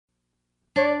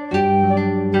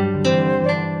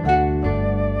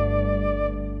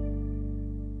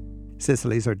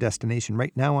Sicily's our destination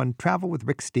right now on Travel with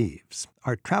Rick Steves.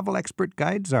 Our travel expert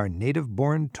guides are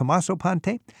native-born Tommaso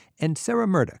Pantè and Sarah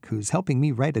Murdoch, who's helping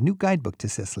me write a new guidebook to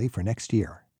Sicily for next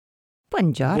year.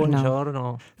 Buongiorno.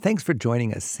 Buongiorno. Thanks for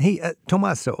joining us. Hey,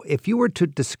 Tommaso, if you were to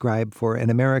describe for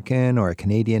an American or a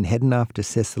Canadian heading off to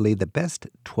Sicily the best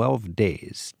 12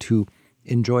 days to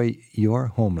enjoy your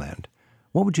homeland,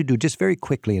 what would you do just very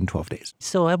quickly in 12 days?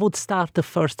 So I would start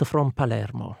first from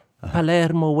Palermo.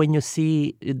 Palermo, when you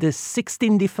see the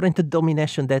 16 different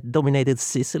dominations that dominated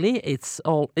Sicily, it's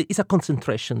a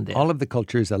concentration there. All of the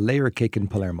culture is a layer cake in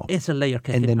Palermo. It's a layer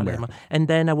cake in Palermo. Where? And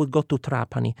then I would go to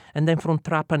Trapani. And then from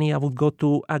Trapani, I would go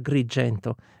to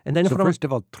Agrigento. And then first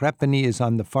of all, Trapani is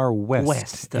on the far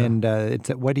west. And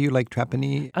why do you like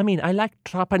Trapani? I mean, I like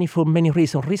Trapani for many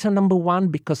reasons. Reason number one,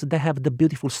 because they have the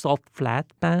beautiful salt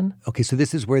flat pan. Okay, so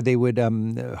this is where they would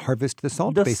harvest the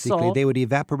salt, basically. Salt. They would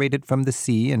evaporate it from the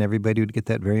sea, and everybody would get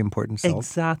that very important salt.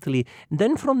 Exactly.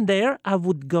 Then from there, I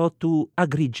would go to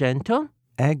Agrigento.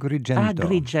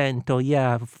 Agrigento,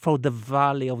 yeah, for the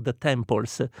Valley of the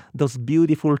Temples. Those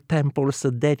beautiful temples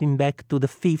dating back to the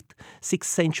 5th, 6th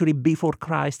century before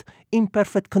Christ, in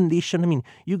perfect condition. I mean,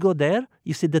 you go there,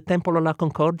 you see the Temple of La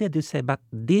Concordia, you say, but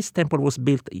this temple was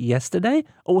built yesterday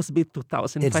or was built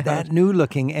 2,500? It's that new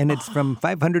looking, and it's from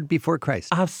 500 before Christ.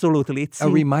 Absolutely. It's a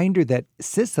reminder that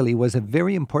Sicily was a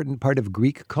very important part of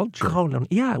Greek culture.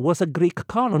 Yeah, it was a Greek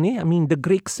colony. I mean, the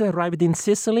Greeks arrived in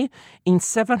Sicily in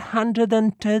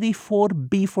 734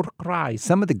 before Christ.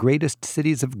 Some of the greatest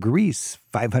cities of Greece,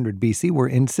 500 BC, were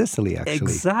in Sicily, actually.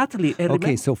 Exactly.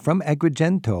 Okay, so from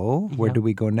Agrigento, where do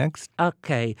we go next?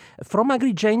 Okay, from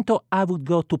Agrigento, I would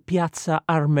go to Piazza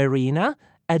Armerina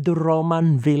at the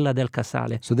Roman Villa del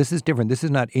Casale. So this is different. This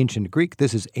is not ancient Greek.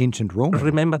 This is ancient Roman.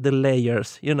 Remember the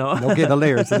layers, you know. Okay, the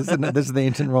layers. This is the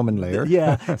ancient Roman layer.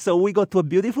 Yeah. So we go to a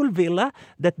beautiful villa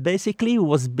that basically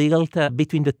was built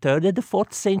between the 3rd and the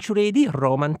 4th century AD,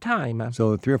 Roman time.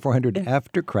 So 300 or 400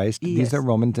 after Christ. Yes. These are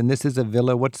Romans. And this is a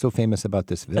villa. What's so famous about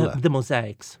this villa? The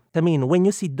mosaics. I mean, when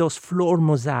you see those floor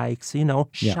mosaics, you know,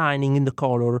 shining in the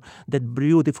color, that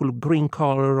beautiful green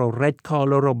color or red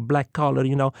color or black color,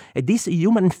 you know, these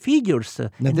human figures.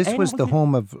 Now, this was the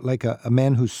home of like a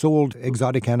man who sold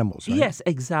exotic animals, right? Yes,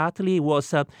 exactly. It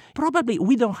was probably,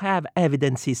 we don't have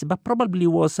evidences, but probably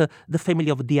was the family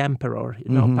of the emperor,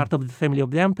 you know, part of the family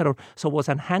of the emperor. So it was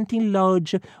a hunting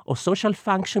lodge or social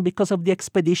function because of the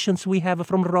expeditions we have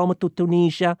from Rome to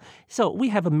Tunisia. So we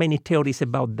have many theories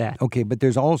about that. Okay, but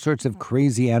there's all sorts of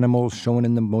crazy animals shown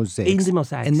in the mosaics. In the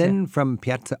mosaics. And then from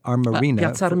Piazza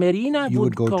Armerina, you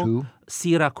would go to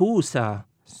Syracuse.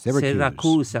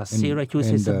 Syracuse is a beautiful...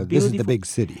 This is the big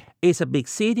city. It's a big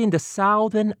city in the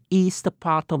southern east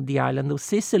part of the island of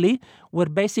Sicily, where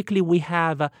basically we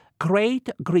have great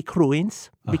Greek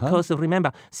ruins, because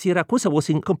remember, Syracuse was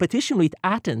in competition with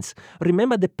Athens.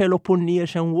 Remember the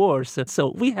Peloponnesian Wars.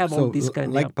 So we have all these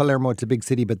kind like Palermo, it's a big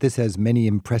city, but this has many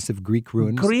impressive Greek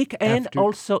ruins. Greek and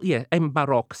also, and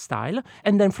Baroque style.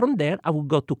 And then from there, I would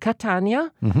go to Catania,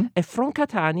 and from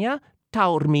Catania,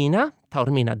 Taormina,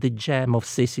 the gem of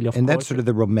Sicily, of course. And that's sort of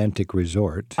the romantic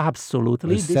resort.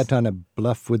 Absolutely. It's set on a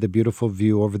bluff with a beautiful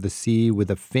view over the sea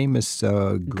with a famous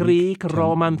Greek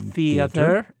Roman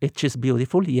theater, which is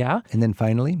beautiful, yeah. And then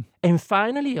finally? And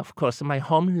finally, of course, my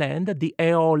homeland, the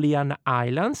Aeolian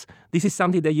Islands. This is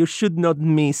something that you should not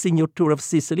miss in your tour of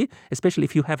Sicily, especially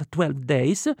if you have 12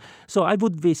 days. So I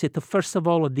would visit, first of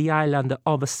all, the island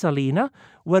of Salina,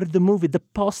 where the movie The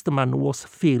Postman was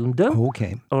filmed.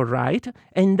 Okay. All right.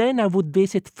 And then I would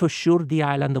visit, for sure, the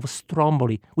island of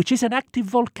Stromboli, which is an active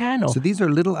volcano. So these are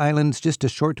little islands, just a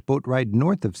short boat ride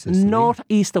north of Sicily.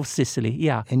 Northeast of Sicily,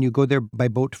 yeah. And you go there by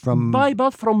boat from... By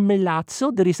boat from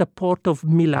Milazzo. There is a port of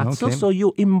Milazzo. Okay. So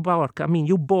you embark,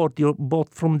 you board your boat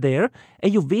from there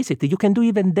and you visit. You can do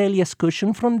even daily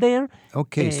excursion from there.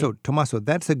 Okay, so Tommaso,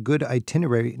 that's a good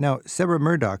itinerary. Now, Sarah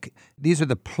Murdoch, these are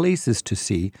the places to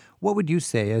see. What would you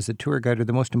say as a tour guide are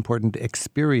the most important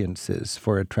experiences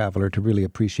for a traveler to really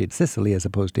appreciate Sicily as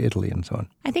opposed to Italy and so on?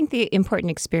 I think the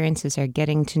important experiences are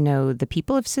getting to know the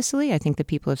people of Sicily. I think the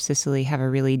people of Sicily have a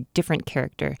really different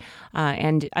character.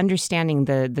 And understanding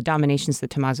the dominations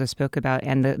that Tommaso spoke about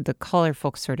and the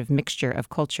colorful sort of mixture of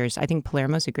cultures. I think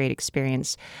Palermo's a great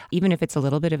experience. Even if it's a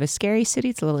little bit of a scary city,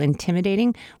 it's a little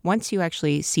intimidating. Once you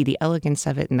actually see the elegance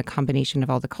of it and the combination of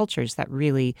all the cultures, that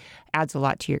really adds a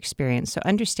lot to your experience. So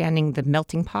understanding the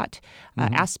melting pot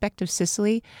aspect of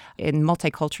Sicily and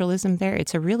multiculturalism there,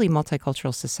 it's a really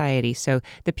multicultural society. So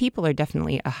the people are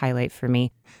definitely a highlight for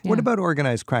me. Yeah. What about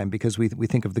organized crime? Because we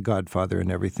think of The Godfather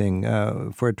and everything.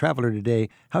 For a traveler today,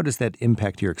 how does that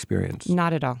impact your experience?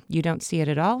 Not at all. You don't see it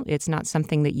at all. It's not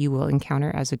something that you will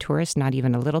encounter as a tourist, not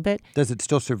even a little bit. Does it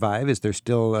still survive? Is there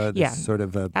still this sort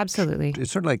of absolutely.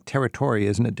 It's sort of like territory,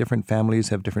 isn't it? Different families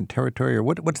have different territory. Or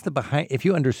what's the behind? If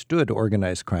you understood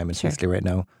organized crime in Sicily right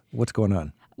now, what's going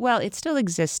on? Well, it still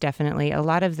exists, definitely. A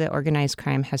lot of the organized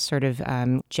crime has sort of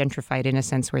gentrified in a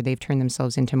sense where they've turned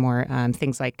themselves into more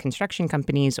things like construction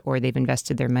companies, or they've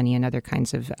invested their money in other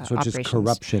kinds of So it's operations. just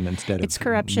corruption instead of It's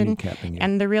corruption. kneecapping you.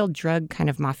 And the real drug kind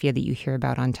of mafia that you hear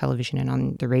about on television and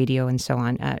on the radio and so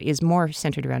on is more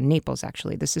centered around Naples,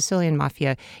 actually. The Sicilian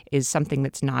mafia is something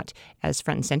that's not as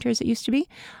front and center as it used to be.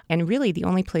 And really, the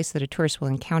only place that a tourist will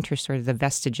encounter sort of the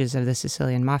vestiges of the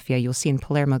Sicilian mafia, you'll see in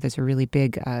Palermo, there's a really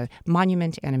big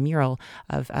monument and a mural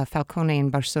of Falcone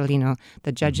and Borsellino,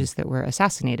 the judges that were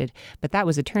assassinated. But that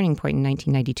was a turning point in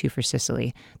 1992 for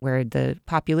Sicily, where the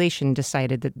population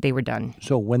decided that they were done.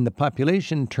 So when the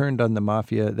population turned on the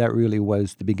mafia, that really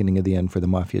was the beginning of the end for the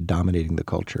mafia dominating the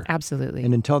culture. Absolutely.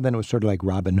 And until then, it was sort of like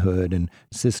Robin Hood, and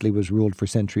Sicily was ruled for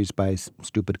centuries by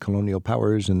stupid colonial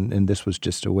powers, and this was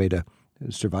just a way to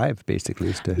survive, basically,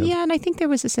 is to have... Yeah, and I think there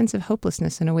was a sense of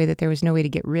hopelessness in a way that there was no way to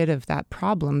get rid of that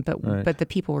problem, but the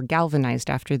people were galvanized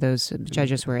after those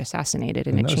judges were assassinated,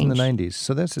 and it that was changed. in the 90s.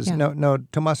 So this is... Now,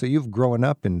 Tommaso, you've grown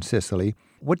up in Sicily.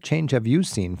 What change have you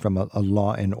seen from a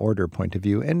law and order point of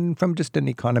view and from just an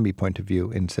economy point of view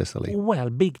in Sicily?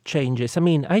 Well, big changes. I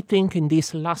mean, I think in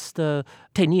these last 10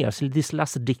 years, in this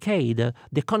last decade, the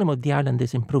economy of the island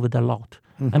has improved a lot.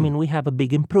 I mean, we have a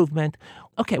big improvement.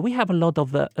 Okay, we have a lot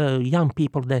of young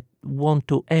people that want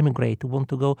to emigrate, want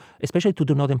to go, especially to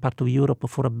the northern part of Europe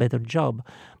for a better job.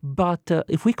 But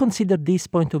if we consider this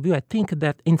point of view, I think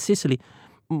that in Sicily,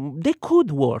 they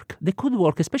could work,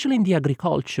 especially in the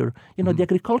agriculture. You know, the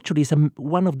agriculture is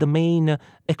one of the main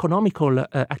economical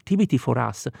activity for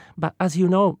us. But as you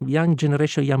know, young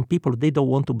people, they don't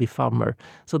want to be farmer.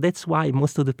 So that's why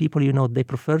most of the people, they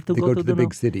prefer to go to the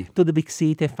big city. To the big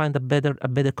city and find a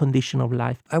better condition of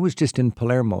life. I was just in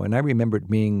Palermo, and I remember it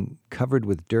being covered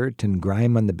with dirt and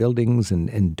grime on the buildings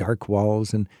and dark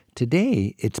walls. And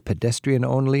today, it's pedestrian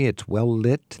only. It's well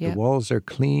lit. Yep. The walls are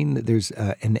clean. There's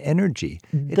an energy.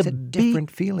 It's a different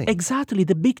feeling. Exactly.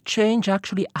 The big change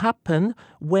actually happened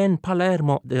when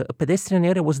Palermo, the pedestrian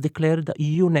area, was declared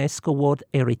UNESCO World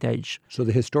Heritage. So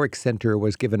the historic center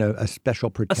was given a special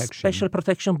protection. A special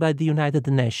protection by the United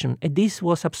Nations. And this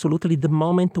was absolutely the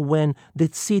moment when the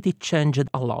city changed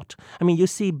a lot. I mean, you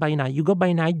see by night, you go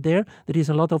by night there is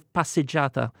a lot of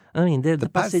passeggiata. I mean, the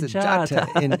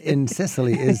passeggiata in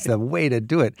Sicily is the way to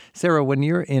do it. Sarah, when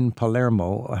you're in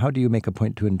Palermo, how do you make a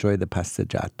point to enjoy the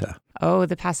passeggiata? Oh,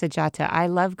 the passeggiata. I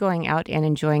love going out and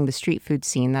enjoying the street food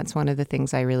scene. That's one of the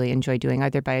things I really enjoy doing,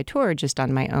 either by a tour or just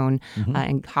on my own,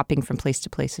 and hopping from place to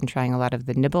place and trying a lot of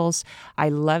the nibbles. I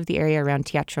love the area around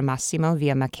Teatro Massimo,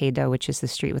 Via Maqueda, which is the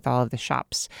street with all of the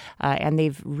shops. And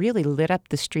they've really lit up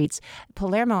the streets.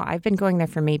 Palermo, I've been going there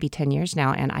for maybe 10 years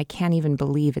now, and I can't even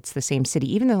believe it's the same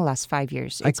city, even in the last 5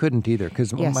 years. I couldn't either,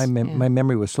 because my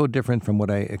memory was so different from what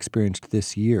I experienced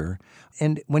this year.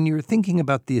 And when you're thinking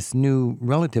about this new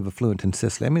relative affluent in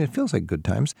Sicily, I mean, it feels like good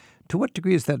times. To what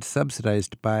degree is that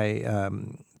subsidized by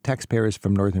taxpayers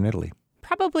from northern Italy?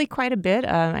 Probably quite a bit.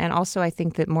 And also, I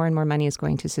think that more and more money is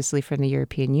going to Sicily from the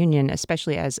European Union,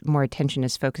 especially as more attention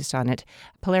is focused on it.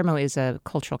 Palermo is a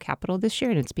cultural capital this year,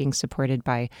 and it's being supported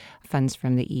by funds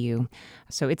from the EU.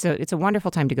 So it's a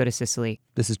wonderful time to go to Sicily.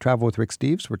 This is Travel with Rick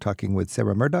Steves. We're talking with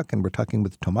Sarah Murdoch, and we're talking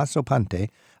with Tommaso Pantè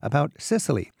about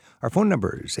Sicily. Our phone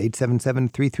number is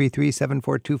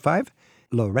 877-333-7425.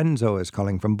 Lorenzo is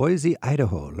calling from Boise,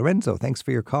 Idaho. Lorenzo, thanks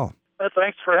for your call.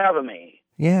 Thanks for having me.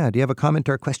 Yeah, do you have a comment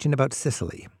or a question about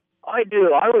Sicily? I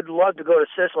do. I would love to go to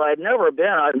Sicily. I've never been.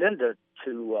 I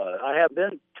have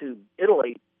been to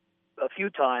Italy a few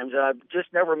times, and I've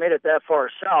just never made it that far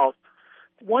south.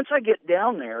 Once I get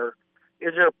down there,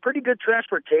 is there pretty good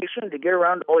transportation to get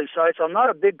around all these sites? I'm not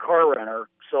a big car renter,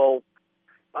 so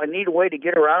I need a way to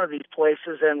get around to these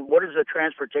places, and what is the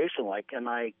transportation like? Can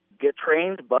I get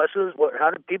trains, buses?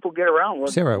 How do people get around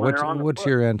Sarah, when they're on the what's foot?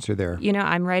 your answer there?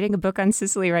 I'm writing a book on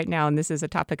Sicily right now, and this is a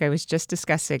topic I was just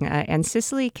discussing. And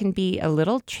Sicily can be a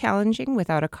little challenging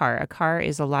without a car. A car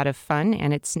is a lot of fun,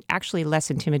 and it's actually less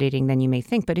intimidating than you may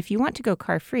think. But if you want to go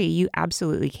car-free, you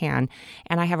absolutely can.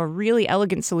 And I have a really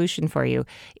elegant solution for you.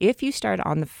 If you start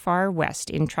on the far west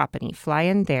in Trapani, fly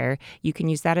in there. You can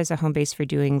use that as a home base for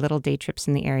doing little day trips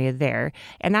in the area there.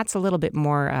 And that's a little bit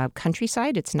more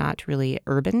countryside. It's not really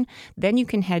urban. Then you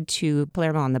can head to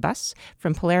Palermo on the bus.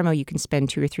 From Palermo, you can spend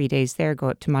 2 or 3 days there, go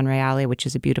up to Monreale, which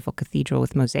is a beautiful cathedral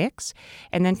with mosaics.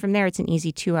 And then from there, it's an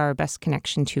easy 2-hour bus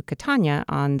connection to Catania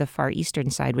on the far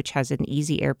eastern side, which has an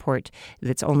easy airport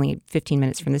that's only 15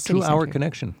 minutes from the city 2-hour center.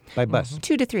 connection by bus.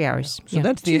 2 to 3 hours. So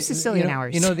that's 2 Sicilian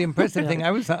hours. The impressive thing,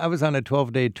 I was on a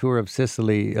 12-day tour of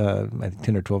Sicily, I think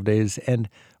 10 or 12 days, and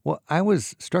what I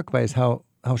was struck by is how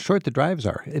short the drives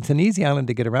are. It's an easy island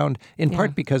to get around, in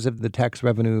part because of the tax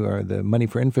revenue or the money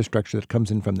for infrastructure that comes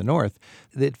in from the north.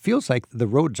 It feels like the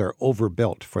roads are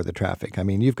overbuilt for the traffic. I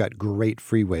mean, you've got great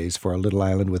freeways for a little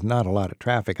island with not a lot of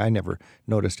traffic. I never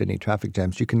noticed any traffic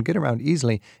jams. You can get around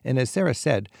easily. And as Sarah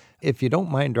said, if you don't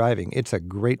mind driving, it's a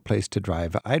great place to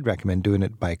drive. I'd recommend doing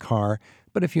it by car.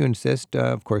 But if you insist,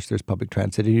 of course, there's public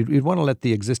transit. You'd want to let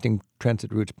the existing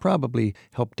transit routes probably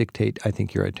help dictate, I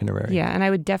think, your itinerary. Yeah, and I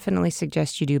would definitely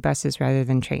suggest you do buses rather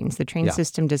than trains. The train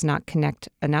system does not connect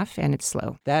enough, and it's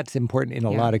slow. That's important in a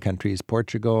lot of countries.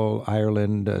 Portugal,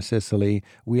 Ireland, Sicily.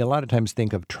 We a lot of times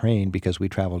think of train because we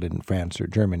traveled in France or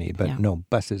Germany, but no,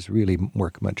 buses really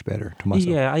work much better. Tommaso.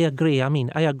 Yeah, I agree. I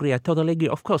totally agree.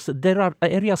 Of course, there are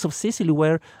areas of Sicily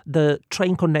where the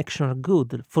train connection are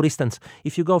good. For instance,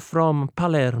 if you go from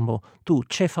Palermo to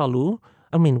Cefalù,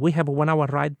 we have a 1-hour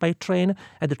ride by train,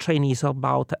 and the train is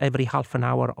about every half an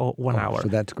hour or 1 hour. So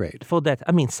that's great. For that,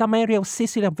 some areas of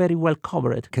Sicily are very well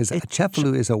covered. Because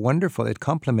Cefalù is it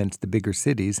complements the bigger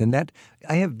cities, and that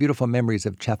I have beautiful memories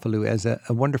of Cefalù as a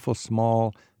wonderful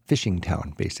small fishing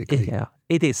town, basically. Yeah,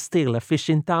 it is still a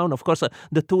fishing town. Of course,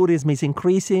 the tourism is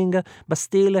increasing, but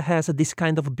still has this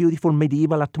kind of beautiful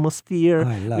medieval atmosphere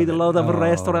with a lot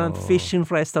of fishing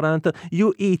restaurant.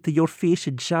 You eat your fish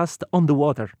just on the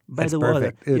water, by the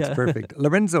water. It's perfect.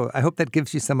 Lorenzo, I hope that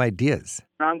gives you some ideas.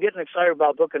 I'm getting excited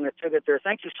about booking a ticket there.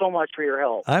 Thank you so much for your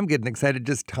help. I'm getting excited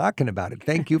just talking about it.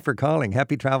 Thank you for calling.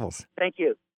 Happy travels. Thank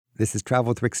you. This is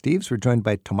Travel with Rick Steves. We're joined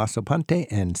by Tommaso Pantè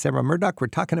and Sarah Murdoch. We're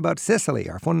talking about Sicily.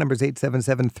 Our phone number is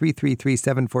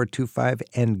 877-333-7425,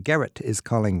 and Garrett is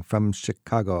calling from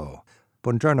Chicago.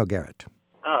 Buongiorno, Garrett.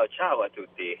 Oh, ciao a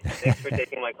tutti. Thanks for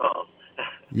taking my call.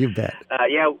 You bet.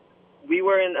 We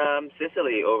were in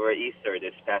Sicily over Easter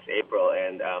this past April,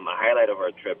 and a highlight of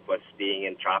our trip was being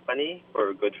in Trapani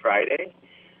for Good Friday.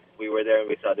 We were there and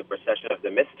we saw the Procession of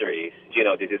the Mysteries.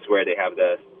 This is where they have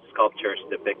the sculptures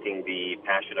depicting the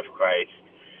Passion of Christ,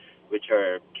 which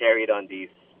are carried on these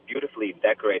beautifully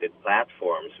decorated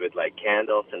platforms with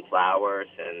candles and flowers,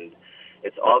 and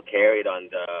it's all carried on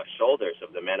the shoulders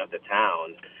of the men of the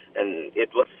town. And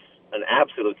it was an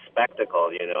absolute spectacle,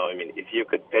 if you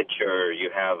could picture, you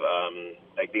have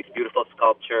these beautiful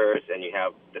sculptures, and you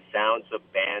have the sounds of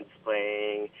bands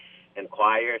playing and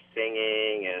choirs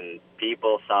singing and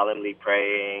people solemnly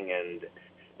praying, and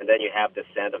then you have the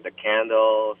scent of the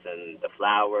candles and the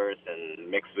flowers and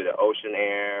mixed with the ocean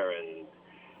air, and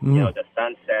the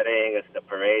sun setting as the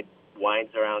parade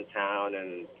winds around town,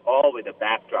 and all with the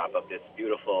backdrop of this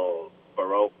beautiful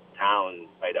Baroque town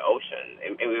by the ocean.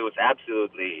 It was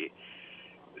absolutely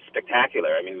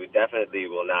spectacular. We definitely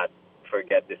will not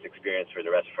forget this experience for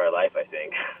the rest of our life, I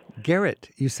think. Garrett,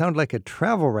 you sound like a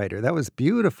travel writer. That was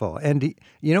beautiful. And,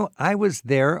 I was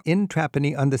there in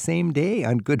Trapani on the same day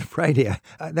on Good Friday.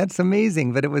 That's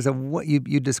amazing. But it was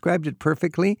you described it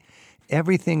perfectly.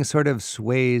 Everything sort of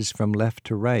sways from left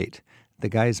to right. The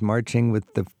guys marching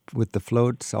with the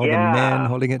floats, all the men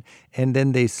holding it, and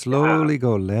then they slowly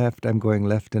go left. I'm going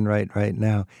left and right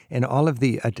now, and all of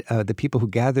the people who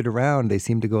gathered around, they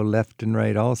seemed to go left and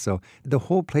right also. The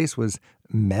whole place was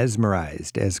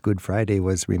mesmerized as Good Friday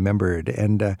was remembered,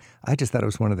 and I just thought it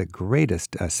was one of the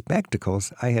greatest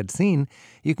spectacles I had seen.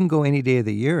 You can go any day of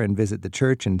the year and visit the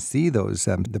church and see those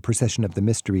the Procession of the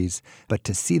Mysteries, but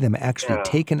to see them actually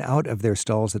taken out of their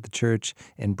stalls at the church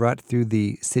and brought through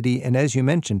the city, and as you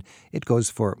mentioned, it goes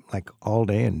for all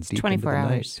day and deep 24 into the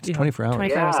hours. night. It's 24 hours.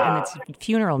 24 hours, and it's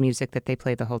funeral music that they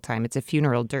play the whole time. It's a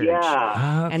funeral dirge.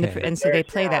 Yeah. Okay. And so they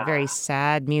play that very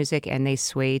sad music, and they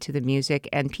sway to the music,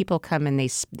 and people come and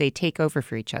they take over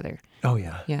for each other. Oh,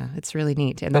 yeah. Yeah, it's really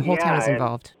neat. And the whole town is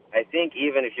involved. I think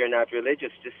even if you're not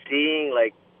religious, just seeing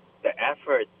the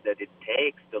effort that it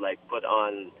takes to like put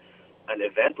on an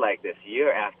event like this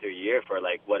year after year for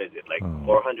like, what is it, like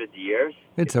 400 years?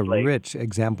 It's a like rich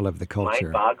example of the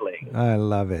culture. mind-boggling. I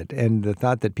love it. And the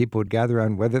thought that people would gather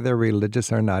around, whether they're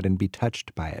religious or not, and be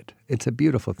touched by it. It's a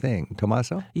beautiful thing.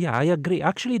 Tommaso? Yeah, I agree.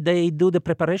 Actually, they do the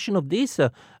preparation of this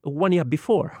 1 year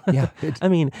before. Yeah. I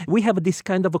mean, we have this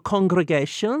kind of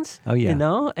congregations, yeah. you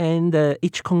know, and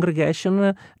each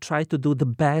congregation try to do the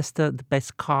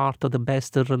best cart or the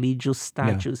best religious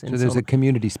statues. Yeah. And So there's a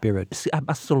community spirit.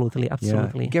 Absolutely.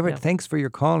 Yeah. Garrett, thanks for your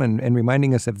call and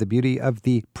reminding us of the beauty of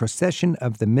the procession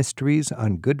of the mysteries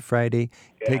on Good Friday.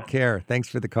 Yeah. Take care. Thanks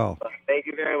for the call. Thank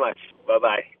you very much.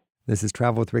 Bye-bye. This is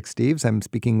Travel with Rick Steves. I'm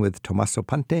speaking with Tommaso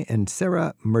Pantè and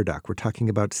Sarah Murdoch. We're talking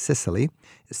about Sicily.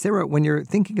 Sarah, when you're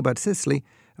thinking about Sicily,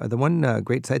 the one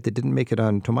great site that didn't make it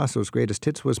on Tommaso's greatest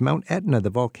hits was Mount Etna, the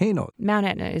volcano. Mount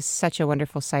Etna is such a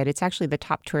wonderful site. It's actually the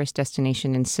top tourist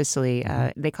destination in Sicily.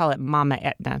 They call it Mama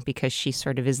Etna because she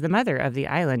sort of is the mother of the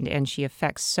island, and she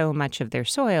affects so much of their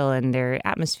soil and their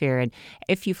atmosphere. And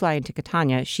if you fly into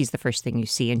Catania, she's the first thing you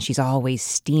see, and she's always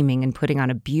steaming and putting on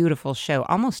a beautiful show,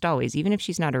 almost always, even if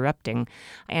she's not erupting.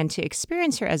 And to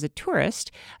experience her as a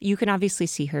tourist, you can obviously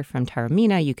see her from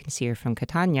Taormina, you can see her from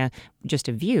Catania, just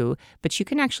a view, but you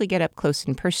can actually get up close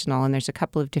and personal, and there's a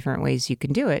couple of different ways you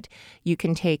can do it. You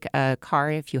can take a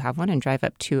car, if you have one, and drive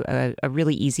up to a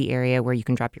really easy area where you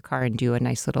can drop your car and do a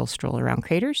nice little stroll around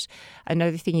craters.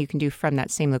 Another thing you can do from that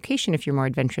same location, if you're more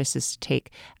adventurous, is to take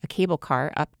a cable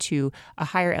car up to a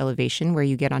higher elevation where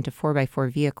you get onto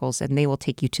 4x4 vehicles, and they will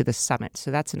take you to the summit.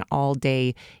 So that's an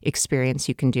all-day experience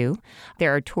you can do.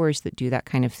 There are tours that do that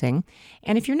kind of thing.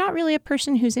 And if you're not really a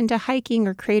person who's into hiking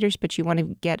or craters, but you want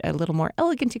to get a little more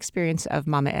elegant experience of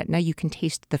Mama Etna, you can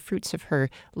taste the fruits of her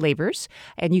labors,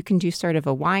 and you can do sort of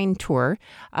a wine tour.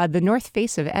 The north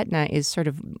face of Etna is sort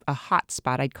of a hot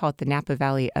spot. I'd call it the Napa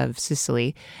Valley of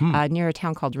Sicily, near a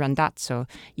town called Randazzo.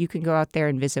 You can go out there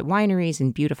and visit wineries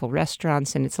and beautiful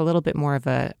restaurants, and it's a little bit more of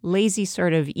a lazy,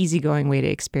 sort of easygoing way to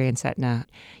experience Etna.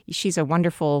 She's a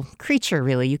wonderful creature,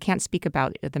 really. You can't speak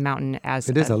about the mountain as...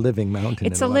 It is a living mountain.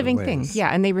 It's a living thing, yeah,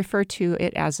 and they refer to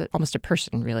it as almost a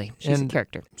person, really. She's a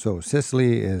character. So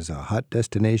Sicily is a hot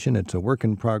destination. It's a work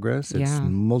in progress. It's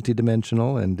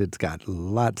multidimensional, and it's got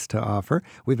lots to offer.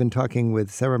 We've been talking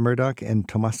with Sarah Murdoch and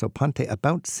Tommaso Pantè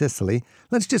about Sicily.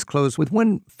 Let's just close with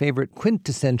one favorite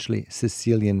quintessentially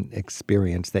Sicilian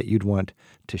experience that you'd want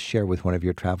to share with one of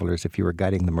your travelers if you were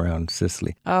guiding them around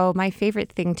Sicily. Oh, my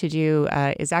favorite thing to do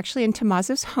is actually in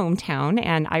Tommaso's hometown,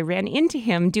 and I ran into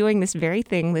him doing this very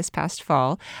thing this past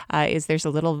fall. There's a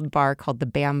little bar called the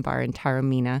Bam Bar in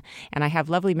Taormina, and I have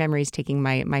lovely memories taking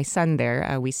my son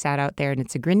there. We sat out there, and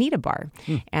it's a granita bar,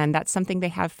 and that's something they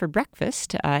have for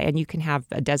breakfast, and you can have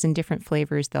a dozen different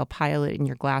flavors. They'll pile it in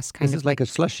your glass. This is like a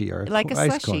slushie or like a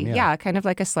ice slushie, cone, yeah, kind of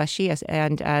like a slushie,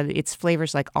 and it's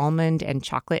flavors like almond and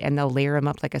chocolate, and they'll layer them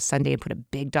up like a sundae and put a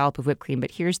big dollop of whipped cream.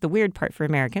 But here's the weird part for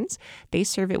Americans. They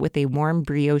serve it with a warm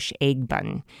brioche egg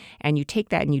bun, and you take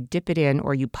that and you dip it in,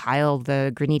 or you pile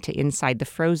the granita inside the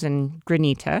frozen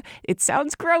granita. It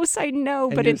sounds gross, I know,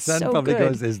 but it's so good. And your son probably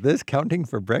goes, is this counting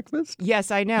for breakfast?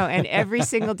 Yes, I know. And every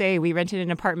single day we rented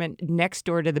an apartment next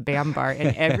door to the Bam Bar.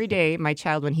 And every day my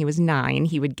child, when he was 9,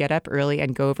 he would get up early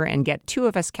and go over and get 2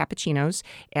 of us cappuccinos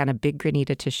and a big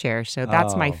granita to share. So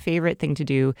that's my favorite thing to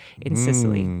do in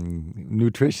Sicily.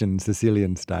 Nutrition,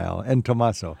 Sicilian style. And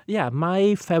Tommaso? Yeah,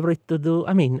 my favorite to do,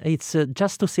 it's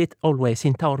just to sit always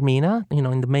in Taormina,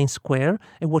 in the main square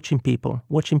and watching people,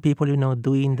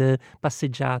 doing the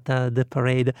passeggiata, the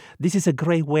parade. This is a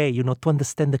great way, to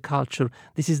understand the culture.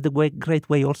 This is the great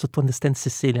way also to understand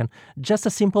Sicilian. Just a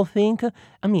simple thing.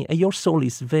 Your soul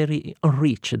is very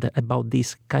enriched about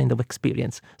this kind of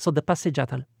experience. So the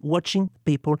passeggiata, watching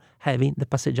people having the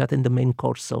passeggiata in the main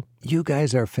corso. You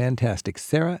guys are fantastic.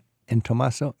 Sarah and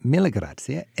Tommaso, mille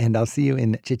grazie, and I'll see you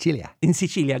in Sicilia. In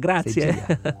Sicilia, grazie.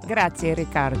 Sicilia. Grazie,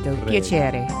 Riccardo.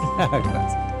 Piacere.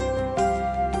 Grazie.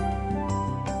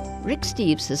 Rick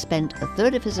Steves has spent a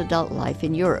third of his adult life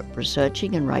in Europe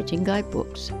researching and writing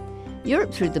guidebooks.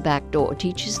 Europe Through the Back Door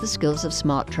teaches the skills of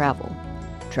smart travel.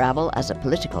 Travel as a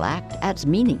political act adds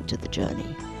meaning to the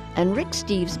journey. And Rick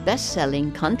Steves'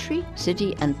 best-selling country,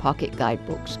 city, and pocket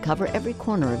guidebooks cover every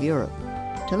corner of Europe.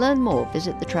 To learn more,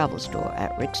 visit the travel store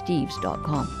at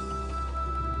ricksteves.com.